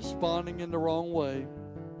 for responding in the wrong way.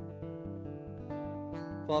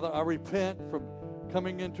 Father, I repent from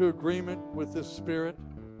coming into agreement with this spirit.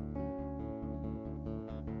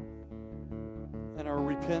 And I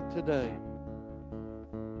repent today.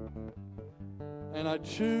 And I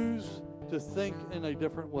choose to think in a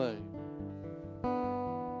different way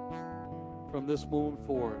from this moment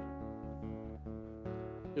forward.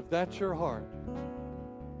 If that's your heart,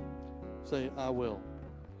 say, I will.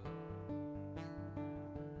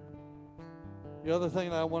 The other thing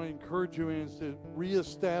that I want to encourage you in is to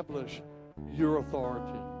reestablish your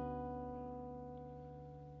authority.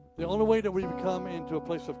 The only way that we come into a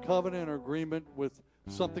place of covenant or agreement with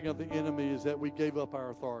something of the enemy is that we gave up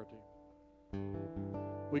our authority.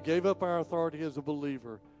 We gave up our authority as a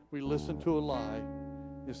believer. We listened to a lie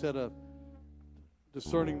instead of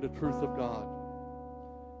discerning the truth of God.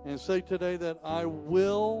 And say today that I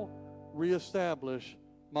will reestablish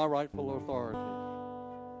my rightful authority.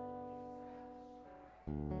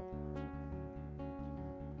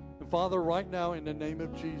 And Father, right now in the name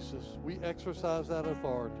of Jesus, we exercise that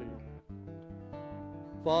authority.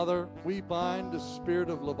 Father, we bind the spirit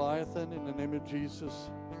of Leviathan in the name of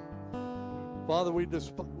Jesus. Father, we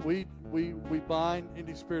bind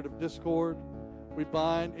any spirit of discord. We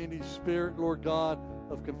bind any spirit, Lord God,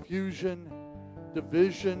 of confusion,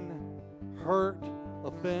 division, hurt,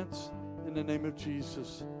 offense, in the name of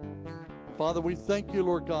Jesus. Father, we thank you,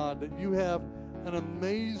 Lord God, that you have an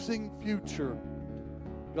amazing future,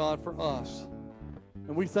 God, for us.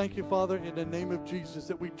 And we thank you, Father, in the name of Jesus,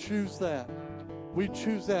 that we choose that. We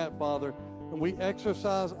choose that, Father, and we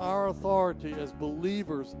exercise our authority as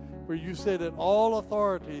believers, where you say that all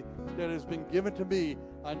authority that has been given to me,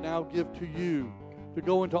 I now give to you, to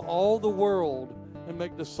go into all the world and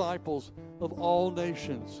make disciples of all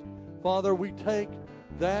nations. Father, we take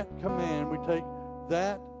that command, we take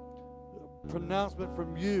that pronouncement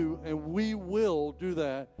from you, and we will do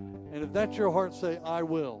that. And if that's your heart, say, I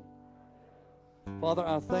will. Father,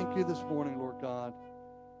 I thank you this morning, Lord God.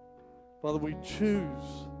 Father, we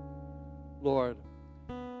choose, Lord,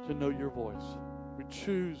 to know your voice. We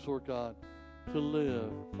choose, Lord God, to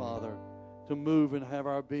live, Father, to move and have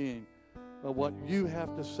our being of what you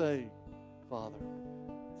have to say, Father.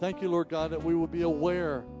 Thank you, Lord God, that we will be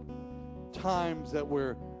aware times that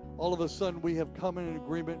we're all of a sudden we have come in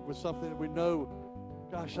agreement with something that we know,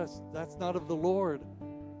 gosh, that's not of the Lord.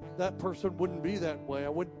 That person wouldn't be that way. I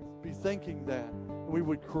wouldn't be thinking that. And we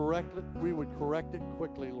would correct it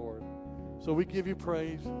quickly, Lord. So we give you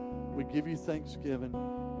praise. We give you thanksgiving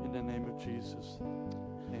in the name of Jesus.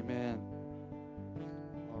 Amen.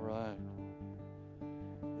 All right.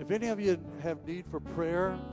 If any of you have need for prayer,